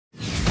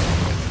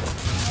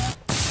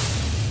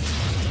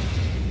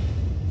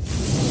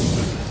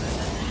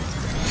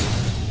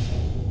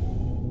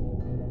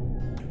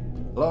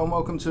Hello and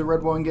welcome to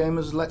Red Wine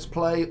Gamers Let's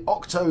Play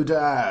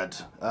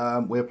Octodad.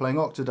 We're playing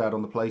Octodad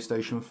on the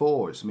PlayStation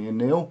 4. It's me and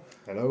Neil.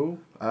 Hello.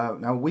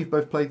 Now we've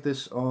both played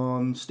this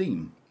on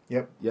Steam.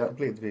 Yep.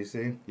 Completed the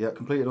PC. Yeah,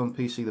 completed on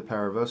PC, the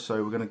pair of us,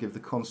 so we're going to give the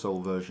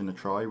console version a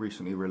try,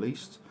 recently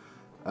released.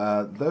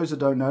 Those that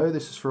don't know,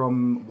 this is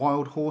from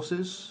Wild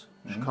Horses,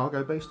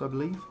 Chicago based I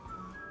believe.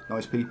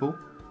 Nice people.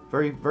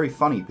 Very, very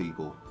funny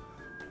people.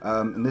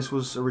 And this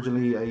was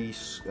originally a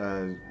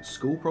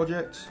school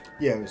project.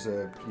 Yeah, it was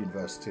a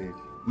university.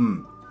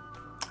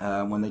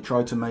 When they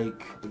tried to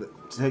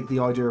take the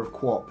idea of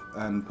QWOP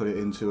and put it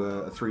into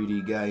a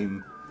 3D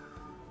game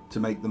to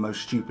make the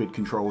most stupid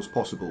controls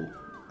possible.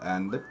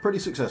 And they're pretty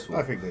successful.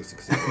 I think they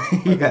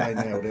succeeded. Yeah.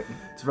 They nailed it.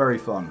 It's very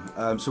fun.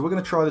 So we're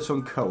going to try this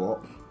on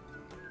co-op.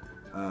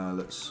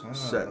 Let's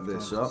set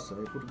this up.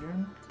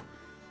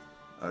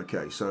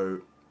 Okay,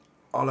 so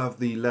I'll have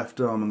the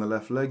left arm and the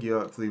left leg. You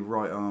have the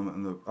right arm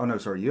and the... Oh, no,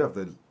 sorry. You have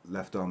the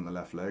left arm and the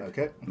left leg.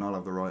 Okay. And I'll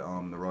have the right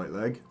arm and the right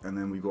leg. And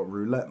then we've got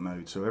roulette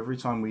mode. So every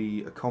time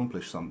we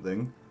accomplish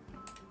something,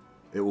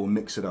 it will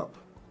mix it up.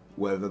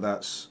 Whether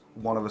that's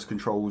one of us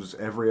controls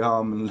every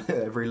arm and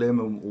every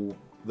limb, or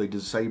they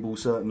disable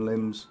certain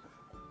limbs.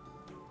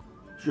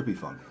 Should be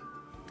fun.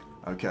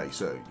 Okay,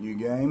 so new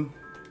game.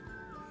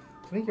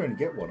 I think you only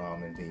get one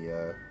arm in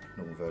the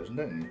normal version,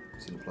 don't you?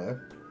 Single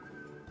player.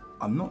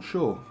 I'm not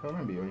sure. I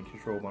remember you only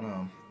control one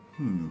arm.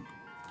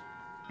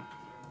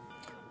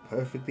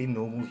 Perfectly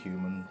normal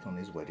human on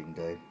his wedding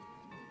day.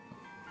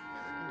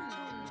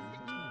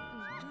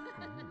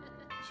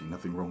 See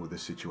nothing wrong with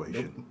this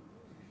situation.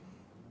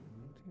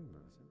 Nope.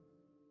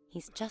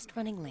 He's just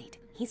running late.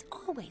 He's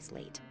always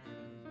late.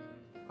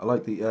 I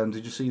like the...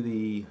 did you see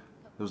there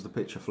was the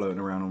picture floating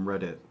around on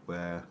Reddit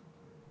where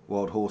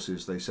Wild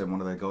Horses, they sent one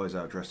of their guys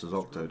out dressed as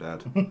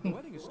Octodad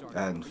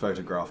and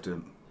photographed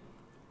him.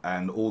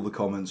 And all the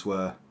comments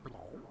were,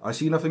 I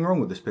see nothing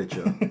wrong with this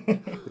picture.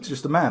 It's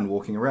just a man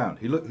walking around.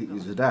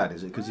 He's a dad.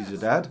 Is it because he's a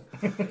dad?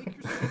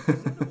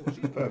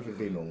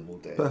 Perfectly normal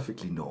day.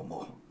 Perfectly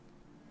normal.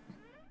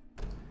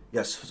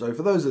 Yes, so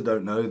for those that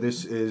don't know,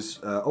 this is...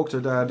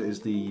 Octodad is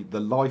the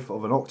life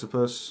of an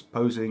octopus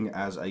posing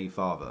as a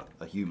father,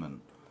 a human.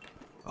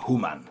 A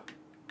human.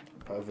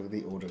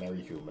 Perfectly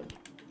ordinary human.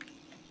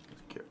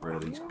 Let's get rid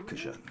of these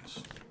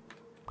cushions.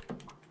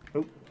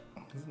 Oh,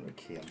 isn't there a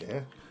key under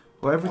here?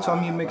 Well, every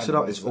time you mix it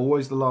up, it's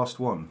always the last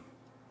one.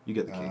 You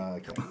get the key.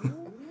 Okay.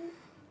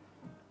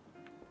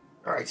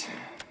 Alright.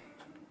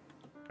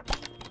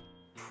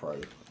 Pro.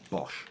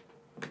 Bosh.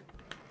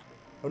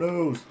 Oh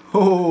no!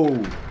 Oh!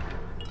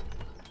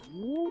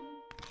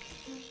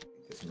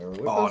 This mirror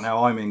with Oh, us.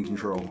 now I'm in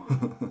control.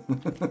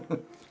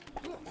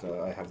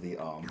 So I have the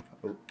arm.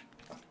 Oh,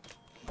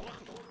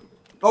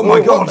 Oh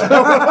my god!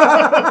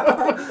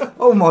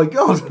 Oh my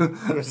god!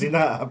 never seen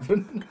that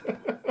happen.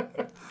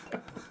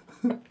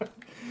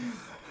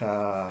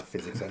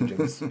 Physics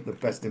engines. The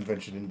best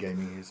invention in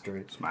gaming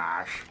history.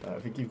 Smash. I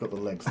think you've got the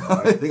legs I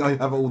now. think I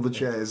have all the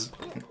chairs.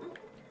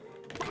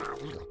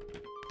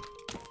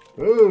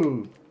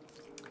 Ooh!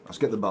 Let's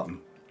get the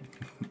button.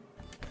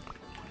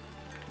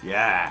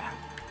 Yeah!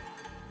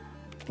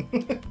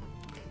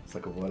 It's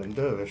like a whirling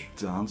dervish.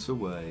 Dance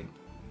away.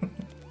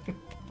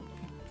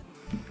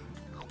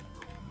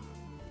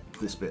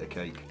 This bit of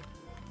cake.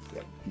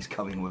 Yep. He's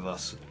coming with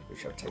us. We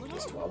shall take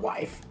this to our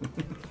wife.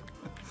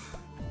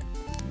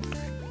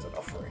 It's an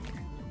offering.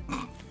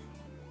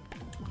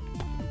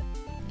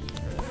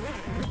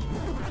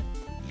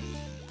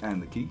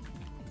 And the key.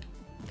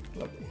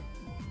 Lovely.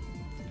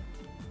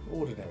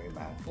 Ordinary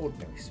man.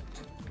 Ordinary suit.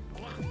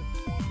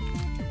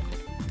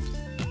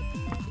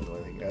 What do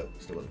I think? Oh,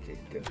 still got the key.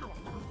 Good.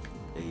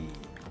 Hey.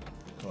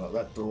 Well,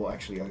 that door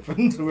actually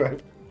opened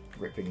without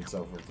ripping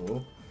himself off the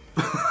wall.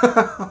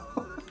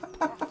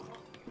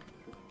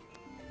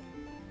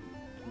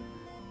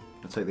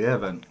 I'll take the air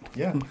vent.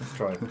 Yeah, let's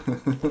try it.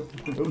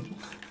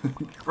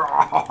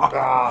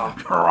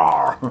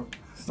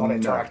 It's not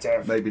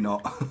interactive. Maybe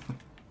not.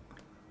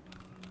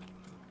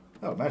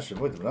 Oh, managed to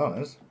avoid the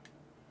bananas.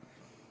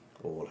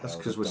 All That's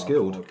hail 'cause the we're Dark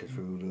skilled. Lord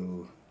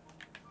Cthulhu.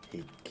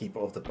 Keep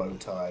off the bow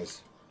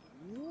ties.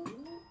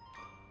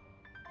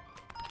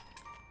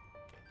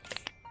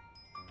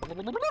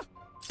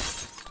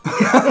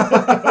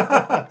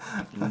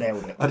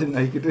 Nailed it. I didn't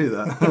know you could do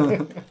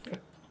that.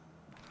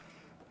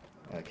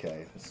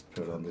 Okay, let's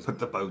put on this Put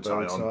the bow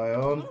tie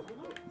on.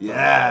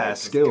 Yeah,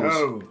 Let's skills.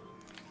 go.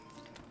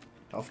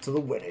 Off to the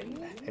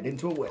wedding. Head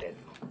into a wedding.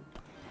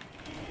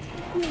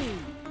 Do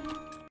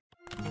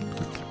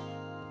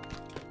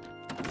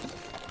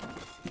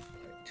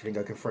you think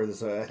I can throw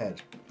this at her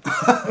head?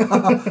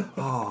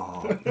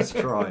 Oh, let's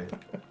try.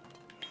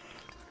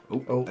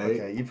 Oh, hey.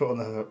 okay. You put on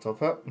the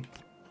top up.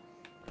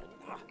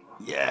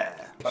 Yeah.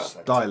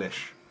 Perfect.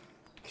 Stylish.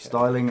 Okay.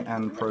 Styling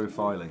and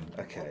profiling.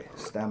 Okay,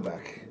 stand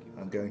back.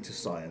 I'm going to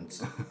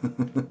science.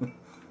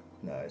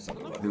 No, it's not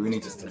going to work. Do we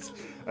need to...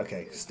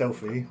 Okay,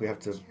 stealthy. We have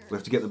to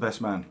get the best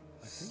man.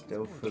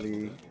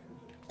 stealthily...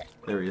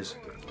 There he is.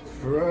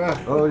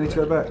 Oh, we need to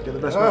go back. Get the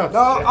best man.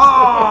 No!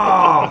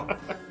 Ah!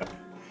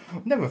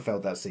 Oh! Never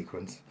felt that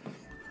sequence.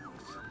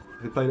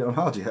 Have you played it on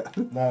hard yet?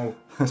 No.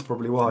 That's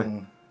probably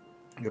why.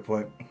 Good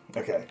point.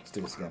 Okay, let's do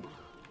this again.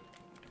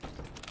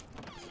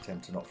 Let's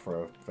attempt to not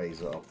throw a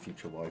vase at our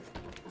future wife.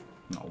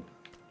 No.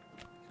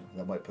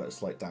 That might put a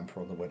slight damper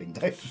on the wedding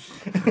day.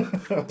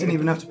 Didn't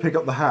even have to pick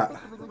up the hat. I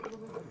didn't think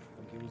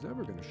he was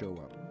ever going to show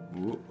up.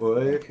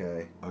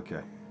 Okay.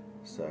 Okay.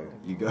 So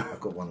You go. I've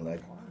got one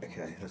leg.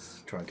 Okay,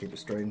 let's try and keep it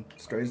straight and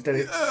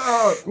steady.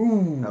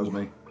 Ooh. That was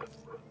me.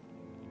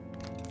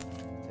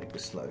 Take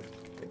this slow.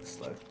 Take this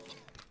slow.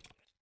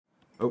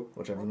 Oh.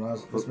 Watch everyone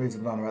else. Let's move the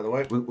banana out of the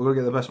way. We're going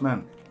to get the best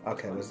man.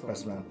 Okay, where's the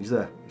best man? He's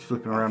there. He's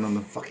flipping around on the...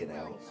 Fucking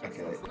hell.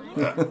 Okay.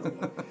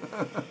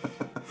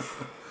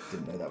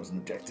 Didn't know that was an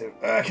objective.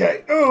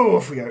 Okay. Oh,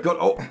 off we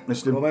go.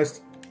 missed him.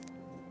 Almost.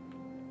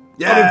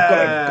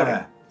 Yeah! Got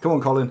him. Come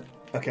on, Colin.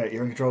 Okay,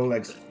 you're in control of the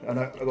legs. I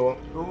know. I go on.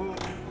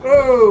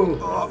 Oh!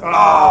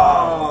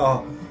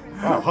 Oh!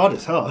 Wow, hard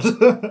is hard.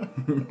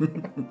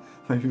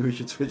 Maybe we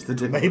should switch the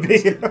dim.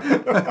 Maybe.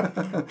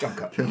 Jump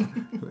cut.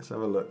 Let's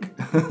have a look.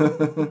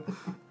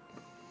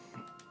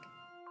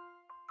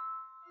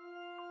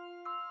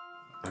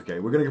 Okay,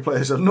 we're going to play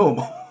this on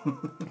normal.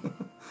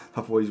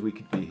 Otherwise we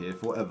could be here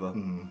forever.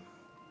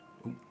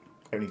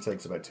 Only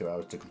takes about 2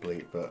 hours to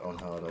complete, but on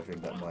hard I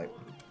think that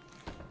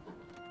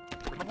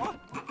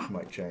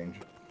might change.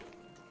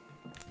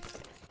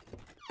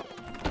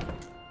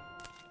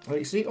 Well,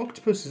 you see,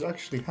 octopuses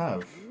actually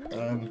have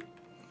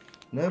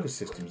nervous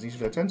systems, each of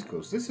their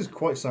tentacles. This is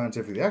quite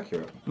scientifically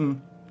accurate.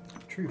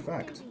 True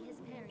fact.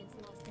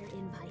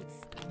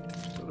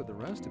 So did the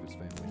rest of his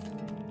family.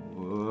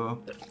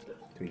 Whoa.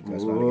 Can we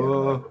best man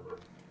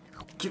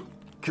again?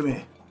 Come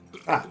here.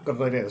 Ah, got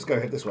an idea. Let's go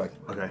head this way.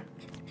 Okay.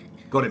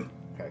 Got him.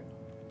 Okay.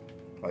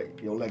 Right,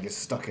 your leg is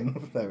stuck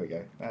in. There we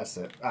go. That's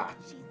it. Ah.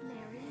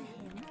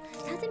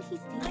 Doesn't he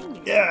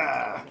see?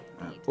 Yeah!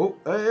 Oh,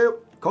 hey,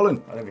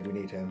 Colin. I don't think we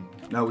need him.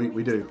 No,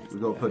 we do.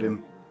 We've got to put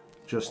him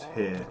just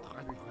here.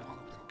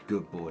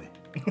 Good boy.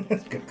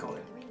 Good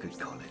Colin. Good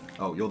Colin.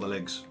 Oh, you're the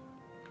legs.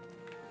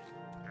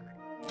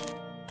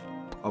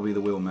 I'll be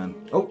the wheel man.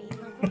 Oh!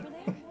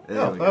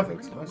 There Oh, we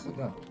perfect. go. Nicely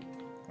done.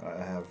 Right,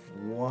 I have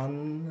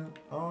one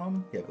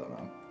arm. Yeah, I've got an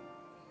arm.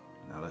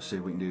 Now let's see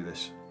if we can do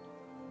this.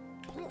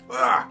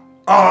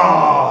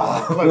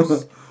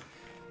 Close.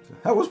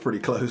 That was pretty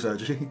close,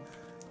 actually.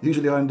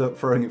 Usually I end up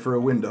throwing it through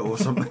a window or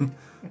something.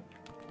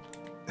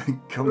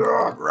 Come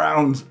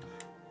round.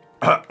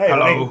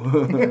 Hello.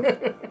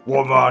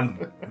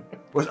 Woman.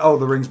 Oh,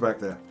 the ring's back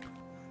there.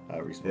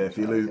 Yeah, if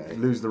you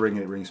lose the ring,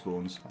 it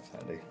respawns. That's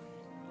handy.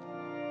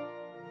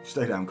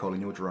 Stay down,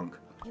 Colin. You're drunk.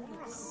 You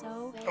look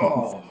so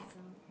Oh.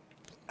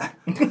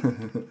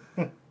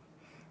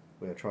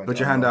 We're trying Put to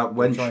your hand out,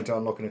 We're wench. trying to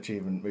unlock an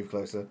achievement. Move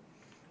closer.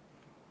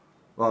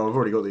 Well, I've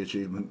already got the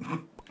achievement.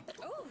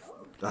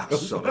 Ah,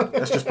 sorry.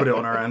 Let's just put it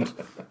on our hand.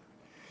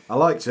 I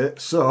liked it,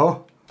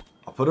 so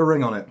I'll put a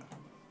ring on it.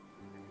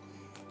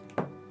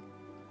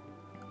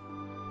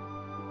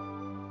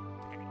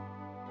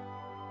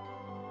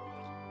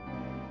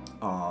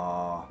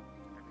 Ah.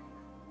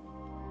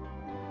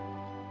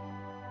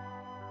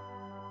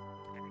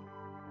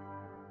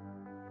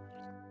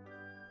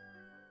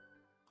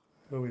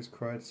 Always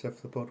cried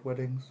cephalopod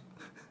weddings.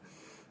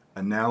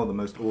 And now the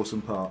most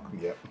awesome part.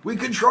 Yep. We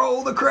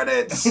control the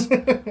credits! Oh,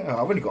 I've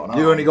only got an arm.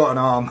 You only got an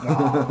arm.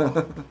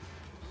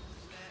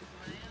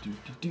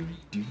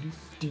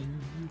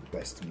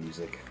 Best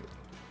music.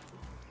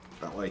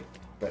 That way.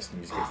 Best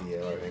music of the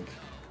year, I think.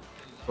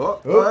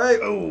 Oh, Oh, hey.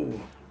 oh.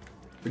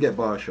 Forget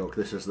Bioshock,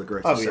 this is the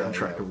greatest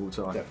soundtrack of all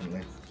time.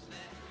 Definitely.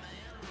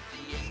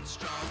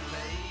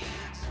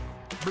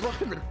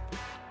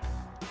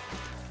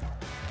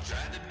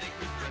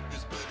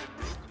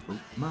 Oh,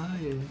 my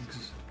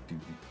eggs.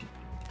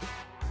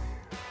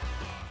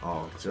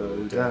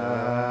 Octodad.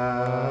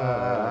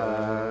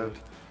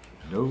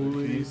 No,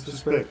 he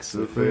suspects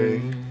a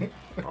thing.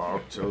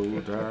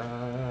 Octodad.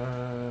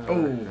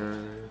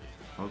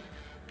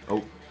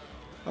 Oh,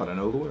 I don't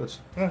know the words.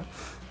 Yeah.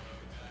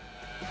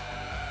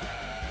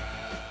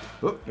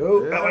 Oh,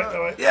 Oh, yeah. that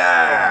way.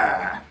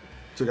 Yeah!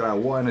 Took it out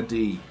a Y and a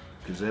D,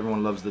 because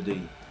everyone loves the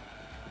D.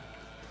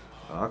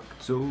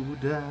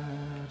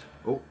 Octodad.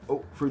 Oh,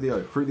 through the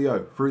O, through the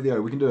O, through the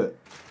O. We can do it.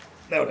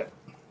 Nailed it.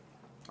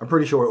 I'm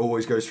pretty sure it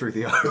always goes through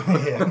the O.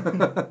 Yeah.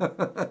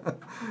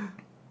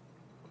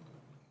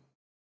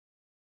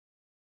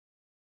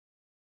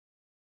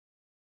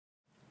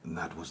 And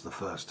that was the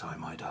first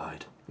time I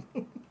died.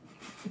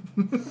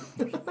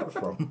 Where's that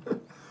from?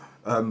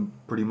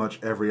 Pretty much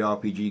every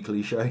RPG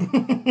cliche.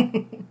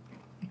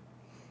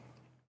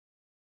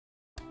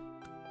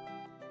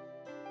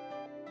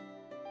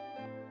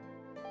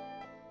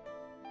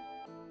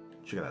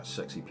 Check out that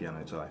sexy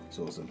piano tie. It's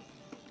awesome.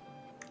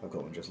 I've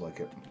got one just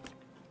like it.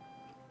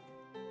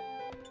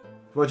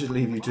 If I just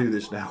leave you to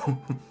this now.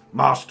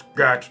 Must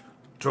get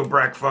to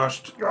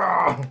breakfast.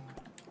 Ah!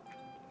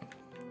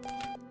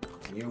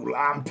 You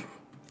lamp!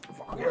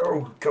 Fuck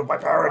you! Killed my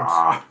parents!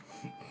 Ah!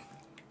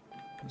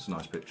 That's a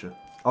nice picture.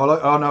 Oh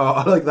no,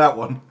 I like that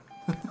one.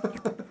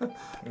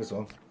 This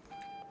one.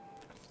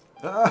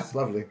 It's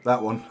lovely.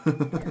 That one.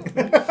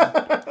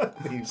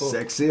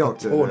 Sexy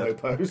Octodad. Porno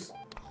pose.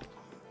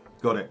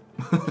 Got it.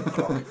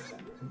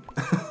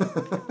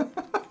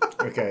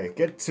 Okay,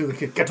 get to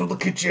the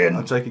kitchen.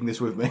 I'm taking this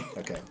with me.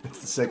 Okay. It's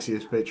the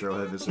sexiest picture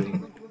I've ever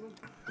seen.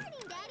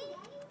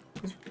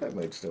 Is roulette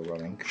mode still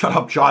running? Shut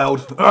up,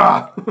 child!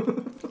 Ah! Are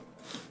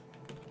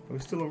we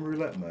still on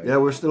roulette mode? Yeah,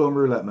 we're still on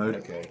roulette mode.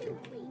 Okay.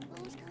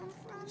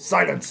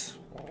 Silence!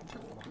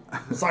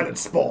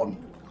 Silence spawn!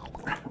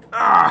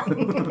 Ah! Oh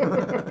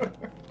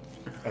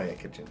yeah,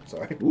 kitchen,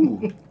 sorry.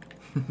 Ooh.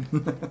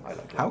 I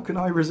like that. How can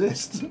I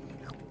resist?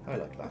 I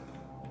like that.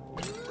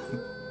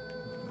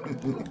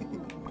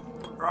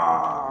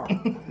 Ah!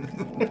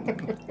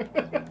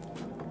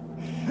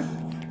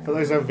 For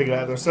those who haven't figured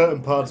out, there are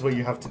certain parts where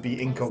you have to be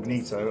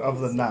incognito.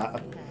 Other than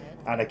that,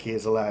 anarchy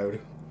is allowed.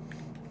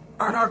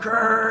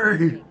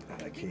 Anarchy!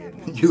 Anarchy.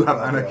 You have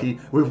anarchy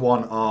with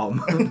one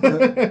arm.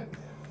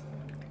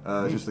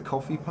 Just the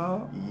coffee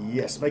part?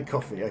 Yes, make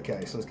coffee.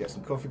 Okay, so let's get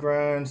some coffee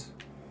grounds.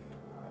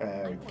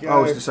 There we go.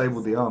 Oh, it's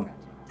disabled the arm.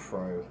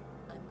 Pro.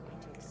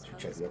 Should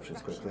check the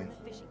options quickly.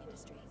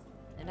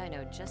 And I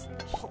know just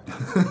the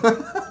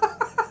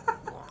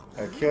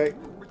Okay,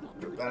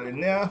 put that in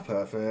there.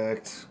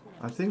 Perfect.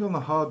 I think on the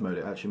hard mode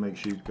it actually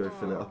makes you go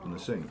fill it up in the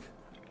sink.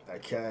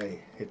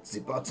 Okay, hit the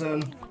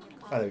button.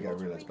 Oh, there we go.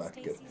 Roulette's back.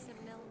 Good.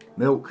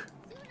 Milk!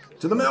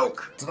 To the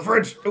milk! To the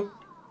fridge. Oh,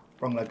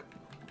 wrong leg.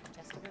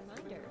 just a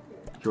reminder.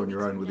 You're on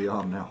your own with the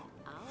arm now.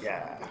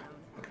 Yeah.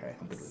 Okay,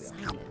 I'm good with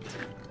the arm.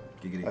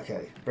 Giggity.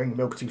 Okay, bring the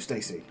milk to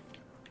Stacy.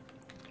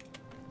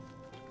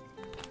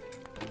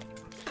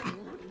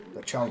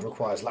 The child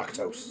requires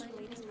lactose. My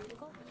latest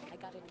article, I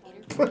got an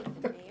interview with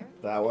the mayor.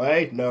 That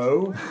way?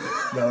 No.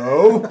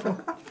 No.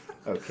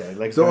 Okay,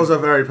 legs Those down.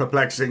 are very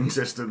perplexing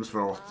systems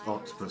for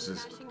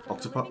octopuses.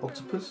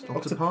 Octopus?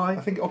 Octopi? I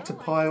think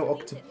octopi or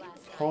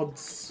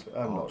octopods.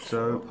 I'm not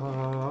sure.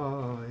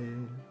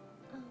 Octopi.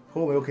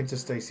 Pour milk into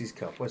Stacy's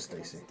cup. Where's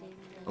Stacy?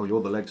 Oh,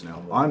 you're the legs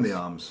now. I'm the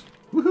arms.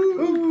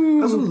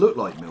 Woohoo! Doesn't look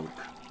like milk.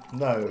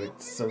 No,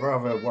 it's a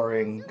rather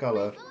worrying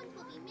colour.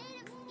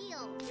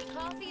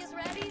 Coffee is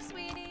ready,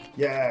 sweetie.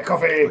 Yeah,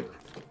 coffee!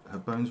 Her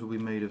bones will be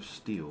made of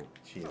steel.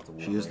 She is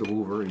the She is the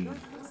Wolverine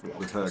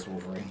with her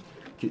Wolverine.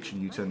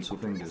 kitchen utensil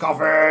fingers.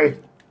 Coffee!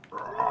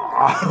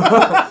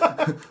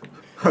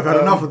 I've had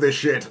enough of this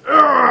shit.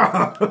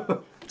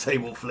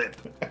 Table flip.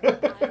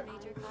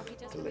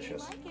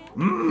 Delicious.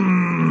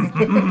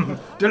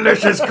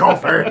 Delicious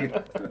coffee.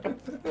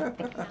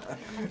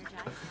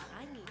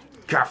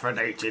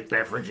 Caffeinated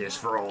beverages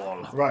for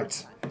all.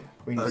 Right.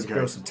 We need to Okay.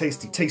 build some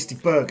tasty, tasty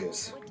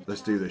burgers.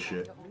 Let's do this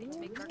shit.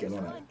 Get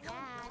on it.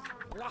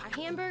 Are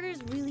hamburgers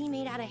really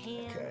made out of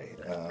ham?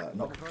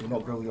 Okay. Do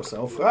not grill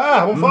yourself.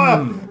 Ah, I'm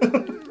on fire!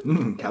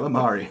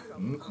 Calamari.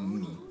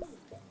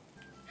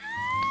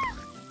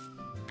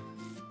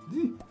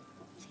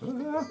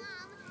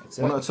 That's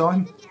One at a it.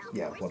 time?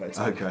 Yeah, one at a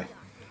time. Okay.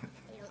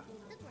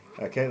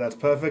 Okay, that's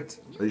perfect.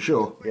 Are you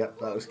sure? Yep,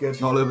 that looks good.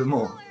 Not a little bit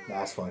more? Nah,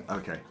 that's fine.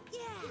 Okay.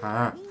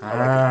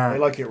 They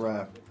like it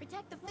rare.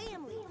 Protect the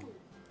family.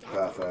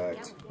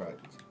 Perfect. Right.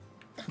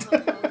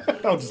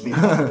 I'll just leave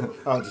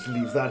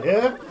that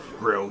here.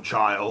 Grill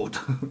child.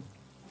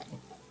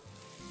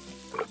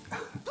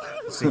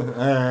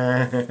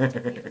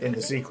 In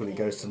the sequel, he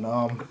goes to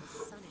Nam.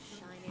 Sun is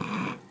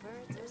shining.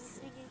 Birds are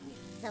singing.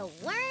 The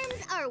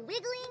worms are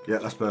wiggling. Yeah,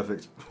 that's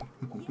perfect.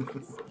 Even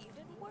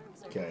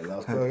worms are Okay,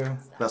 last burger.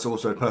 That's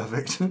also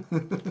perfect.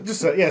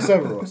 Just yeah,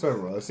 serve raw,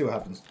 serve raw. Let's see what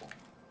happens.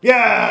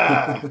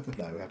 Yeah.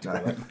 No, we have to do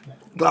that.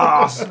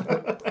 Glass!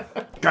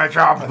 Catch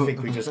up! I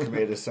think we just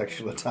committed a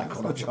sexual attack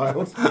on a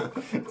child.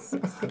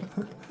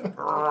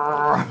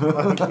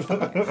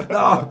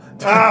 No!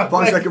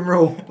 5 second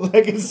rule.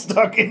 Leg is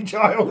stuck in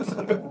child.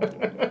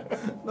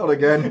 Not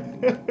again.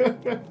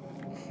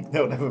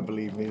 They'll never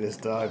believe me this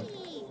time.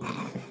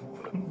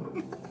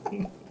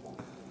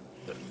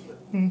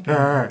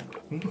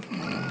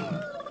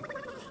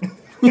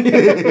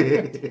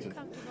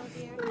 comfortable,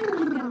 dear.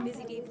 I've got a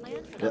busy day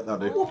planned for Yeah,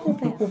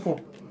 that'll do.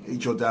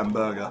 Eat your damn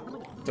burger.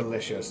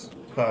 Delicious.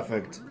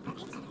 Perfect.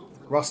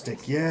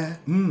 Rustic, yeah.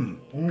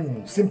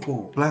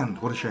 Simple.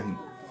 Bland, what a shame.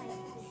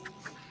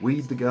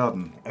 Weed the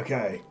garden.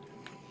 Okay.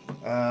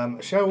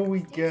 Shall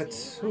we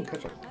get... Oh,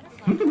 ketchup.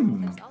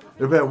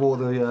 We better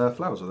water the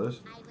flowers, are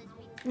those?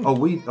 Oh,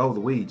 the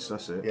weeds,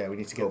 that's it. Yeah, we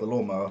need to get the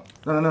lawnmower.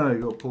 No,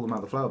 you've got to pull them out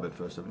of the flower bed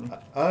first, haven't you?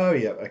 Oh,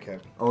 yeah, okay.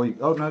 Oh,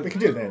 no. We can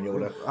do it in the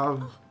order.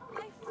 Oh,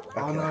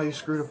 no, you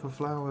screwed up the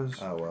flowers.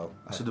 Oh, well.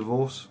 That's a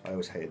divorce. I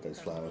always hated those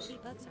flowers.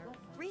 bugs are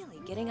really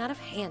getting out of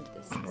hand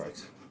this season.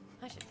 Right.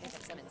 I should pick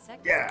up some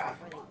insects Yeah.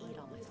 before they eat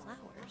all my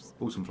flowers.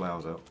 Pull some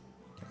flowers out.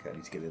 Okay, I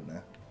need to get in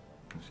there.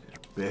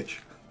 Bitch.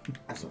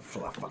 That's some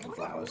fucking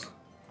flowers.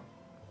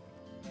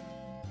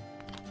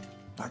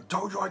 I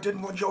told you I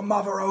didn't want your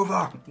mother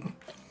over.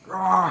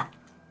 Ah.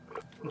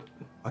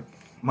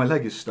 My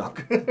leg is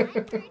stuck.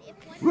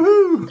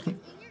 Woo!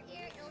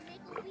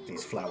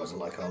 These flowers are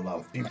like our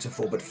love.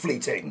 Beautiful but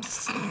fleeting.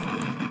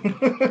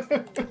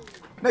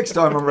 Next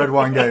time on Red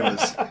Wine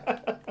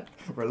Gamers.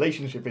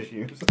 Relationship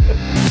issues.